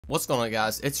What's going on,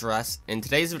 guys? It's Rest. In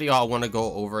today's video, I want to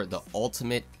go over the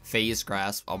ultimate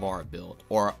Phasegrasp Amara build,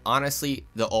 or honestly,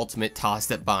 the ultimate Ties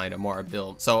That Bind Amara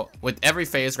build. So with every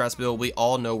Phasegrasp build, we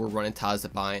all know we're running Ties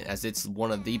That Bind, as it's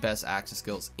one of the best action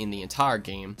skills in the entire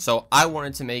game. So I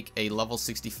wanted to make a level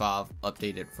 65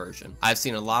 updated version. I've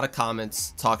seen a lot of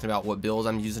comments talking about what builds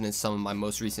I'm using in some of my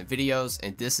most recent videos,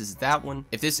 and this is that one.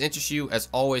 If this interests you, as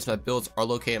always, my builds are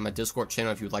located in my Discord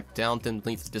channel. If you would like to download them, the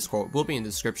link to the Discord will be in the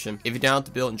description. If you're down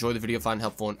to build, enjoy the video, find it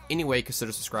helpful in any way,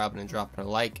 consider subscribing and dropping a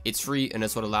like. It's free, and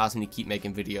it's what allows me to keep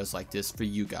making videos like this for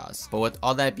you guys. But with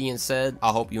all that being said, I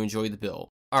hope you enjoy the build.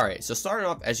 Alright, so starting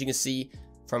off, as you can see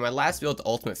from my last build, the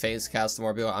ultimate Phasegrasp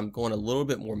Amara build, I'm going a little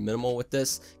bit more minimal with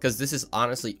this because this is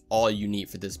honestly all you need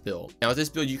for this build. Now with this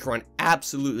build, you can run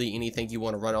absolutely anything you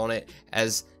want to run on it,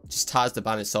 as just Ties That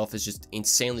Bind itself is just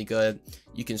insanely good.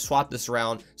 You can swap this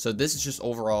around, so this is just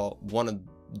overall one of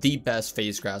the best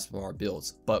Phasegrasp Amara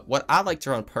builds. But what I like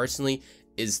to run personally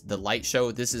is the light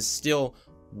show. This is still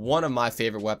one of my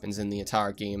favorite weapons in the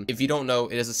entire game. If you don't know,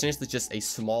 it is essentially just a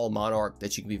small monarch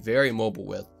that you can be very mobile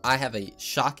with. I have a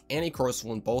shock and a corrosive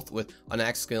one, both with an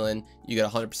axe skill in. You get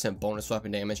 100% bonus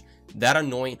weapon damage. That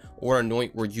anoint, or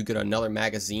anoint where you get another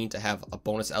magazine to have a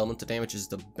bonus element to damage, is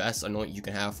the best anoint you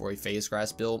can have for a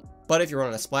Phasegrasp build. But if you're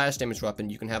running a splash damage weapon,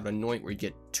 you can have an anoint where you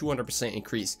get 200%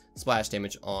 increased splash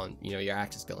damage on, your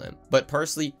axe skill in. But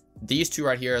personally, these two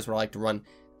right here is what I like to run.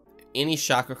 Any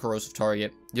shock or corrosive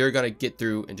target, you're gonna get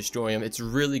through and destroy them. It's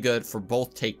really good for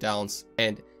both takedowns,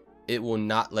 and it will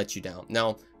not let you down.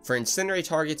 Now for incendiary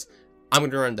targets, I'm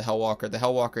gonna run the Hellwalker. The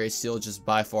Hellwalker is still just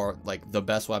by far like the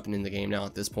best weapon in the game now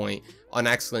at this point. On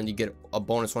excellent, you get a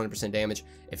bonus 100% damage.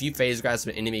 If you Phasegrasp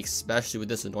an enemy, especially with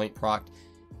this anoint proc,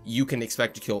 you can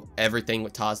expect to kill everything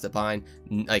with Ties That Bind.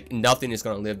 Like, nothing is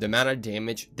going to live. The amount of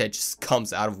damage that just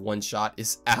comes out of one shot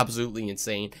is absolutely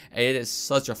insane, and it is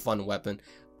such a fun weapon.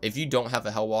 If you don't have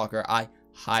a Hellwalker, I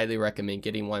highly recommend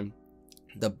getting one.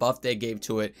 The buff they gave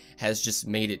to it has just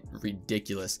made it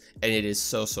ridiculous, and it is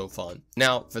so fun.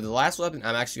 Now for the last weapon,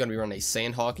 I'm actually going to be running a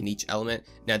Sandhawk in each element.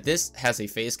 Now this has a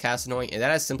phase cast anoint, and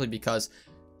that is simply because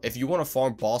if you want to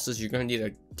farm bosses, you're going to need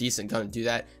a decent gun to do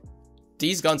that.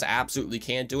 These guns absolutely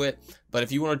can do it, but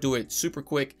if you want to do it super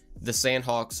quick, the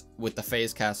Sandhawks with the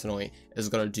phase cast anoint is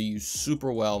going to do you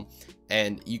super well,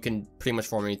 and you can pretty much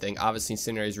farm anything. Obviously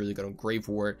Incendiary is really good on Grave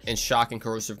Ward, and Shock and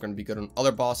Corrosive are going to be good on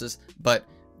other bosses, but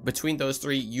between those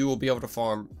three, you will be able to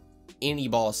farm any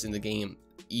boss in the game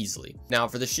easily. Now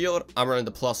for the shield, I'm running the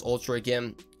Plus Ultra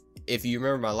again. If you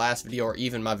remember my last video, or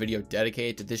even my video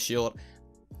dedicated to this shield,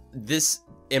 this,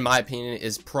 in my opinion,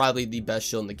 is probably the best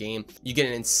shield in the game. You get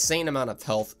an insane amount of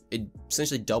health. It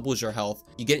essentially doubles your health.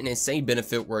 You get an insane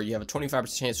benefit where you have a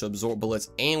 25% chance to absorb bullets,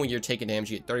 and when you're taking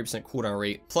damage, you get 30% cooldown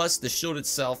rate. Plus, the shield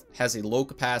itself has a low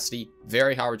capacity,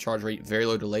 very high recharge rate, very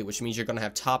low delay, which means you're going to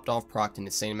have topped off proc an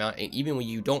insane amount, and even when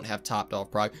you don't have topped off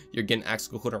proc, you're getting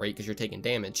actual cooldown rate because you're taking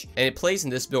damage. And it plays in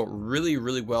this build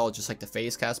really well, just like the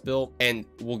phase cast build, and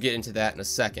we'll get into that in a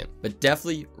second. But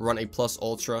definitely run a Plus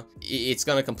Ultra. It's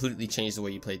going to completely change the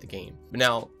way you play the game. But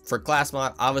now for class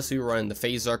mod, obviously we're running the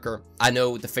Phaserzerker. I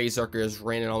know the Phaserzerker is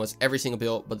ran in almost every single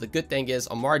build, but the good thing is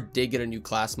Amara did get a new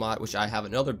class mod, which I have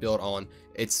another build on.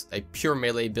 It's a pure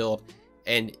melee build,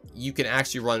 and you can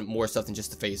actually run more stuff than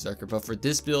just the Phaserzerker. But for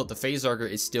this build, the Phaserzerker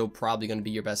is still probably going to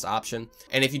be your best option.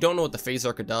 And if you don't know what the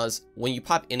Phaserzerker does, when you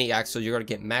pop any axle, you're going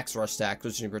to get max rush stack,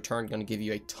 which in return going to give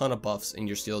you a ton of buffs in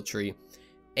your skill tree.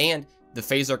 And the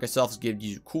Phaserzerker itself gives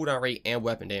you cooldown rate and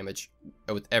weapon damage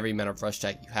with every amount of rush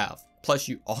stack you have. Plus,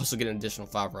 you also get an additional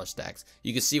 5 rush stacks.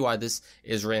 You can see why this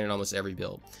is ran in almost every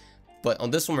build. But on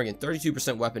this one, we're getting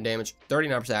 32% weapon damage,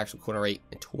 39% actual cooldown rate,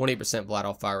 and 20% flat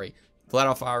out fire rate. Flat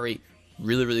out fire rate,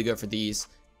 really good for these.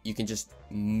 You can just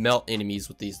melt enemies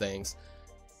with these things.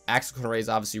 Actual cooldown rate is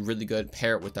obviously really good.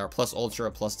 Pair it with our Plus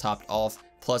Ultra, plus topped off,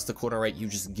 plus the cooldown rate you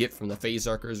just get from the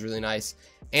Phaserzerker is really nice.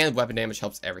 And weapon damage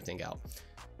helps everything out.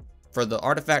 For the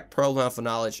artifact, Pearl of Mindful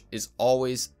Knowledge is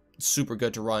always super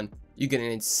good to run. You get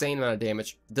an insane amount of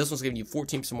damage. This one's giving you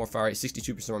 14% more fire rate,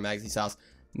 62% more magazine size.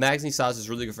 Magazine size is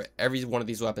really good for every one of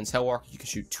these weapons. Hellwalker, you can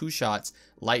shoot 2 shots.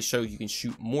 Light Show, you can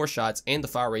shoot more shots, and the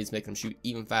fire rates make them shoot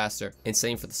even faster. And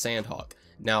same for the Sandhawk.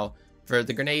 Now, for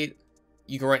the grenade,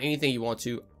 you can run anything you want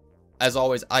to. As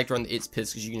always, I like to run the It's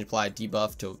Piss because you can apply a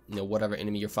debuff to whatever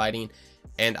enemy you're fighting.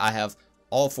 And I have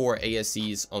all 4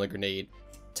 ASCs on the grenade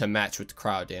to match with the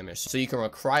cryo damage. So you can run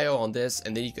cryo on this,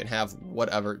 and then you can have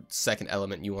whatever second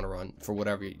element you want to run for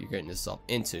whatever you're getting yourself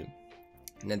into.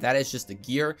 And that is just the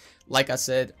gear. Like I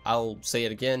said, I'll say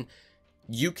it again,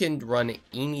 you can run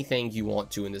anything you want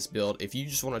to in this build. If you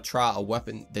just want to try a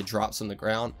weapon that drops on the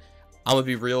ground, I'm gonna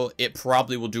be real, it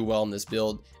probably will do well in this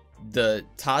build. the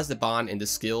Taz that bond and the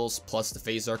skills plus the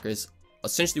Phasegrasp is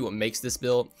essentially what makes this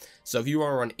build. So if you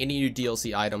want to run any new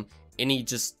DLC item, any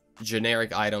just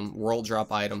generic item, world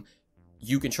drop item,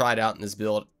 you can try it out in this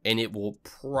build and it will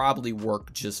probably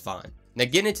work just fine. Now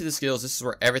getting into the skills, this is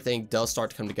where everything does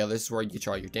start to come together. This is where you get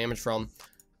all your damage from.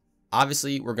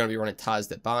 Obviously, we're going to be running Ties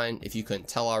That Bind, if you couldn't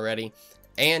tell already.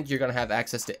 And you're going to have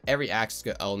access to every action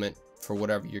skill element for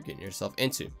whatever you're getting yourself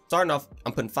into. Starting off,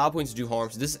 I'm putting 5 points to do harm.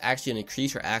 So this is actually going to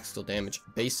increase your action skill damage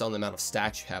based on the amount of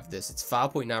stacks you have this. It's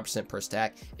 5.9% per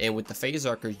stack. And with the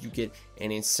Phasegrasp, you get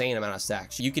an insane amount of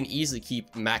stacks. You can easily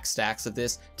keep max stacks of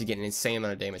this to get an insane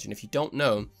amount of damage. And if you don't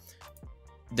know,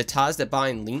 the Ties That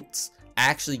Bind links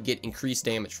actually get increased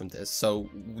damage from this, so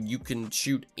you can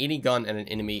shoot any gun at an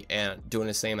enemy and doing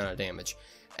the same amount of damage,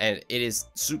 and it is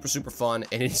super fun,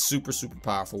 and it's super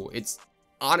powerful. It's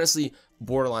honestly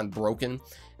borderline broken,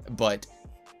 but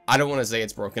I don't want to say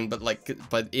it's broken, but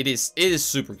it is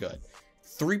super good.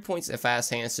 3 points at fast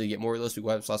hands, so you get more reload speed,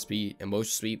 weapon slot speed, and motion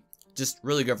speed. Just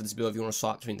really good for this build if you want to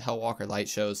swap between the Hellwalker light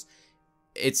shows.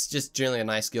 It's just generally a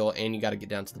nice skill, and you got to get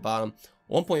down to the bottom.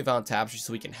 1 point Violent Tapestry,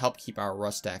 so we can help keep our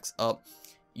rust stacks up.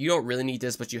 You don't really need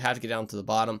this, but you have to get down to the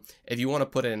bottom. If you want to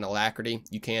put it in Alacrity,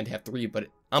 you can have 3, but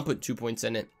I'm putting 2 points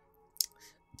in it.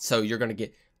 So you're going to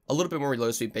get a little bit more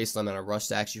reload speed based on the amount of rust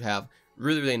stacks you have.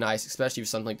 Really nice, especially for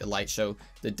something like the light show.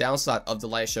 The downside of the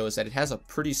light show is that it has a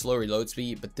pretty slow reload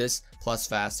speed, but this plus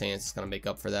fast hands is going to make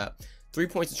up for that. 3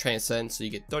 points to Transcend, so you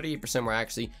get 38% more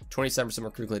accuracy, 27%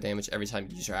 more critical damage every time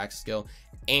you use your axe skill,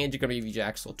 and you're going to use your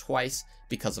axe skill twice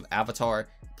because of Avatar.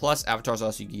 Plus, Avatars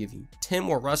also give you 10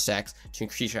 more rust stacks to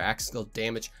increase your axe skill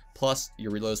damage, plus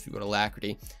your reload speed with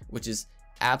Alacrity, which is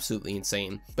absolutely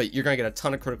insane. But you're going to get a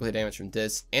ton of critical damage from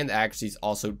this, and the accuracy is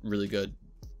also really good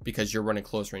because you're running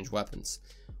close range weapons.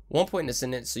 1 point in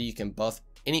Ascendant, so you can buff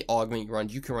any augment you run.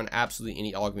 You can run absolutely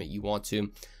any augment you want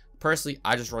to. Personally,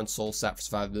 I just run Soul Sap for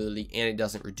survivability, and it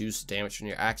doesn't reduce damage from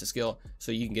your axe skill,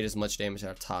 so you can get as much damage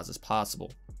out of Taz as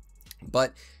possible.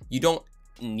 But you don't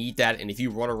need that, and if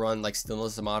you want to run like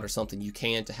Stillness mod or something, you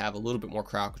can to have a little bit more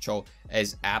crowd control,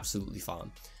 is absolutely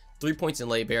fine. 3 points in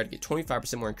Lay Bear to get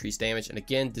 25% more increased damage, and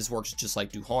again, this works just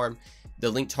like Do Harm.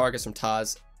 The linked targets from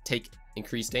Taz take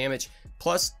increased damage,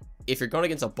 plus if you're going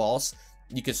against a boss,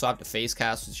 you can swap to Phase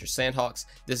Cast with your Sandhawks.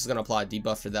 This is going to apply a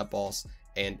debuff to that boss,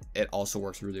 and it also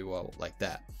works really well like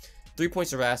that. 3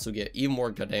 points of Wrath, so we get even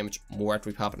more good damage more after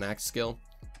we pop an axe skill.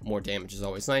 More damage is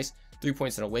always nice. 3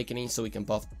 points in Awakening, so we can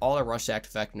buff all our rush act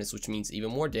effectiveness, which means even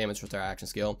more damage with our action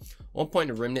skill. 1 point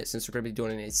in Remnant, since we're going to be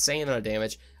doing an insane amount of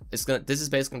damage. This is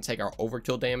basically going to take our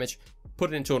overkill damage,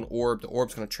 put it into an orb. The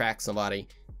orb's going to track somebody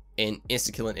and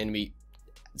insta kill an enemy,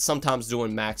 sometimes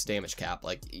doing max damage cap.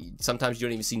 Like sometimes you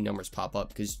don't even see numbers pop up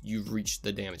because you've reached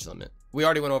the damage limit. We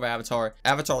already went over Avatar.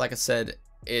 Avatar, like I said,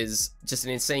 is just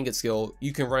an insane good skill.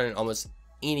 You can run in almost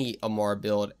any Amara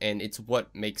build, and it's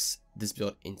what makes this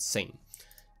build insane.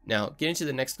 Now, get into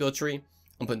the next skill tree.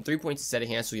 I'm putting 3 points in Steady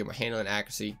Hand, so you get more handling and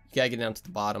accuracy. You gotta get down to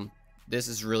the bottom. This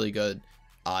is really good.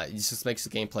 It just makes the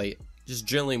gameplay just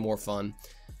generally more fun.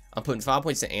 I'm putting 5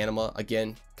 points in Anima,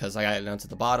 again, because I got it down to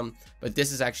the bottom. But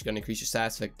this is actually going to increase your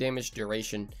status effect damage,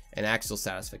 duration, and axial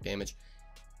status effect damage.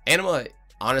 Anima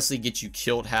honestly gets you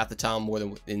killed half the time more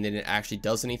than it actually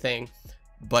does anything.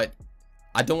 But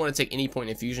I don't want to take any point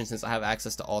in infusion since I have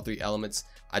access to all 3 elements.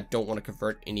 I don't want to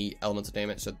convert any elemental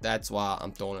damage, so that's why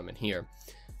I'm throwing them in here.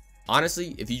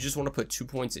 Honestly, if you just want to put 2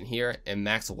 points in here and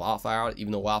max a Wildfire out,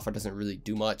 even though Wildfire doesn't really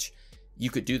do much, you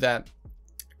could do that.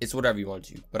 It's whatever you want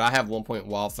to do. But I have 1 point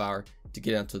Wildfire to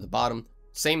get down to the bottom.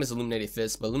 Same as Illuminated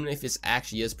Fist, but Illuminated Fist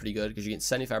actually is pretty good because you get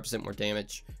 75% more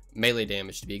damage, melee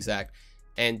damage to be exact.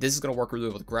 And this is going to work really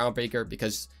well with Groundbreaker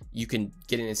because you can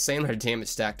get an insane amount of damage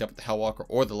stacked up with the Hellwalker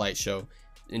or the Light Show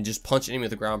and just punch an enemy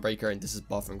with the Groundbreaker, and this is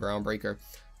buffing Groundbreaker.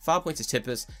 5 points is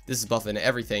Tempest. This is buffing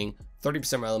everything.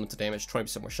 30% more elemental damage,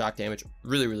 20% more shock damage.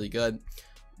 Really good.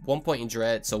 1 point in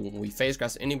Dread, so when we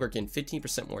Phasegrasp an enemy, we're getting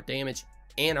 15% more damage,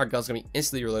 and our gun's going to be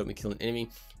instantly reloaded when we kill an enemy.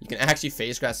 You can actually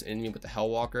Phasegrasp an enemy with the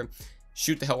Hellwalker,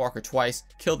 shoot the Hellwalker twice,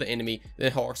 kill the enemy,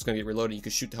 then Hellwalker's going to get reloaded. You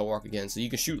can shoot the Hellwalker again, so you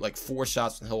can shoot like 4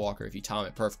 shots with the Hellwalker if you time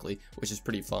it perfectly, which is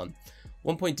pretty fun.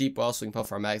 1 point Deep Well, so we can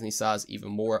buff our magazine size even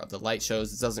more of the light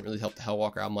shows. This doesn't really help the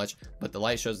Hellwalker out much, but the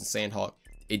light shows and Sandhawk,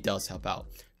 it does help out.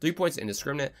 3 points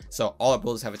Indiscriminate, so all our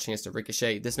builders have a chance to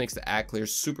ricochet. This makes the ad clear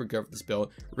super good for this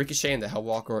build. Ricocheting the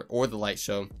Hellwalker or the light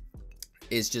show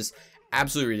is just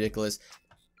absolutely ridiculous.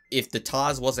 If the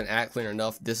Taz wasn't ad clear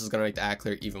enough, this is going to make the ad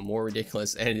clear even more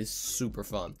ridiculous, and it is super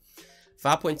fun.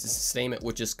 5 points is Sustainment,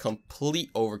 which is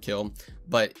complete overkill,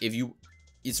 but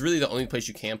it's really the only place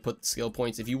you can put the skill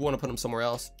points. If you want to put them somewhere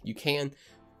else, you can,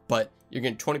 but you're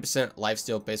getting 20%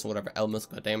 lifesteal based on whatever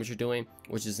elemental damage you're doing,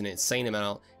 which is an insane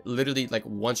amount. Literally, like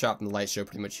one shot from the light show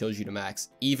pretty much heals you to max,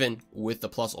 even with the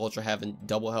plus ultra having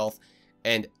double health.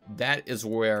 And that is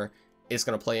where it's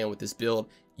going to play in with this build.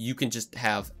 You can just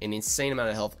have an insane amount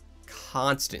of health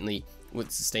constantly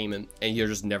with sustainment, and you're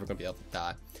just never going to be able to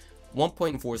die. 1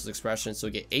 point in Force's expression, so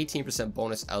you get 18%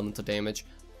 bonus elemental damage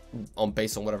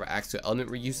based on whatever axe to element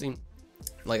we're using.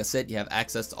 Like I said, you have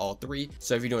access to all three.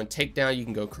 So if you're doing takedown, you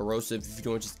can go corrosive. If you're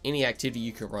doing just any activity,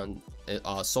 you can run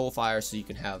soul fire, so you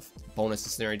can have bonus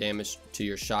incendiary damage to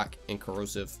your shock and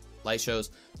corrosive light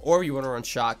shows. Or if you want to run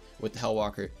shock with the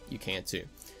Hellwalker, you can too.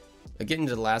 Getting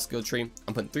to the last skill tree,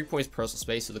 I'm putting 3 points personal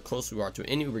space, so the closer we are to an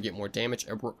enemy, we get more damage,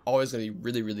 and we're always going to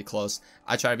be really close.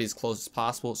 I try to be as close as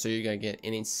possible, so you're going to get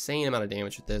an insane amount of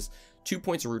damage with this. 2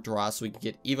 points of root to rot, so we can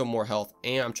get even more health,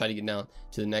 and I'm trying to get down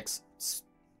to the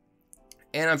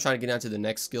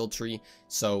next skill tree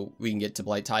so we can get to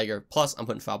Blight Tiger. Plus, I'm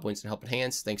putting 5 points in Helping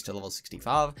Hands thanks to level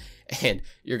 65, and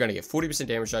you're going to get 40%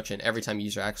 damage reduction every time you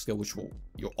use your axe skill, which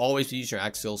you'll always use your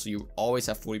axe skill, so you always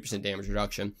have 40% damage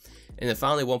reduction. And then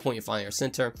finally, 1 point you find your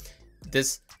center.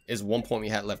 This is 1 point we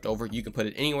had left over. You can put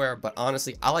it anywhere, but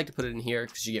honestly, I like to put it in here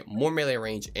because you get more melee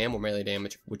range and more melee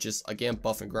damage, which is again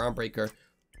buffing Groundbreaker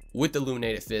with the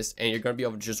Illuminated Fist, and you're going to be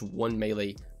able to just one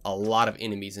melee a lot of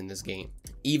enemies in this game,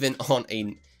 even on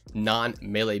a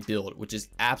non-melee build, which is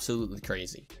absolutely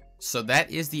crazy. So that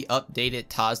is the updated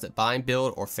Ties That Bind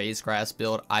build, or Phasegrasp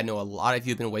build. I know a lot of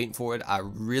you have been waiting for it. I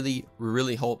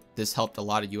really hope this helped a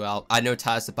lot of you out. I know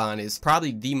Ties That Bind is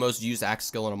probably the most used axe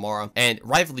skill in Amara, and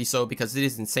rightfully so, because it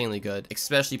is insanely good,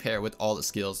 especially paired with all the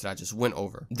skills that I just went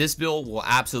over. This build will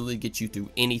absolutely get you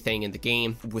through anything in the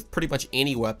game with pretty much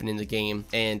any weapon in the game,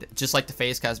 and just like the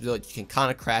Phasegrasp build, you can kind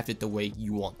of craft it the way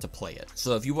you want to play it.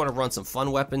 So if you want to run some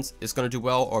fun weapons, it's going to do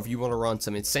well, or if you want to run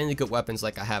some insanely good weapons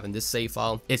like I have in this save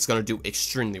file, it's going to do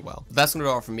extremely well. That's going to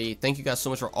be all for me. Thank you guys so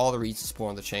much for all the reads to support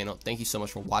on the channel. Thank you so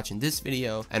much for watching this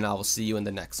video, and I will see you in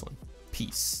the next one.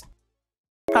 Peace.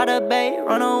 Prada Bay,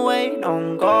 run away,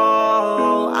 don't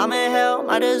go. I'm in hell,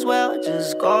 might as well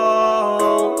just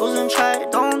go. Losing track.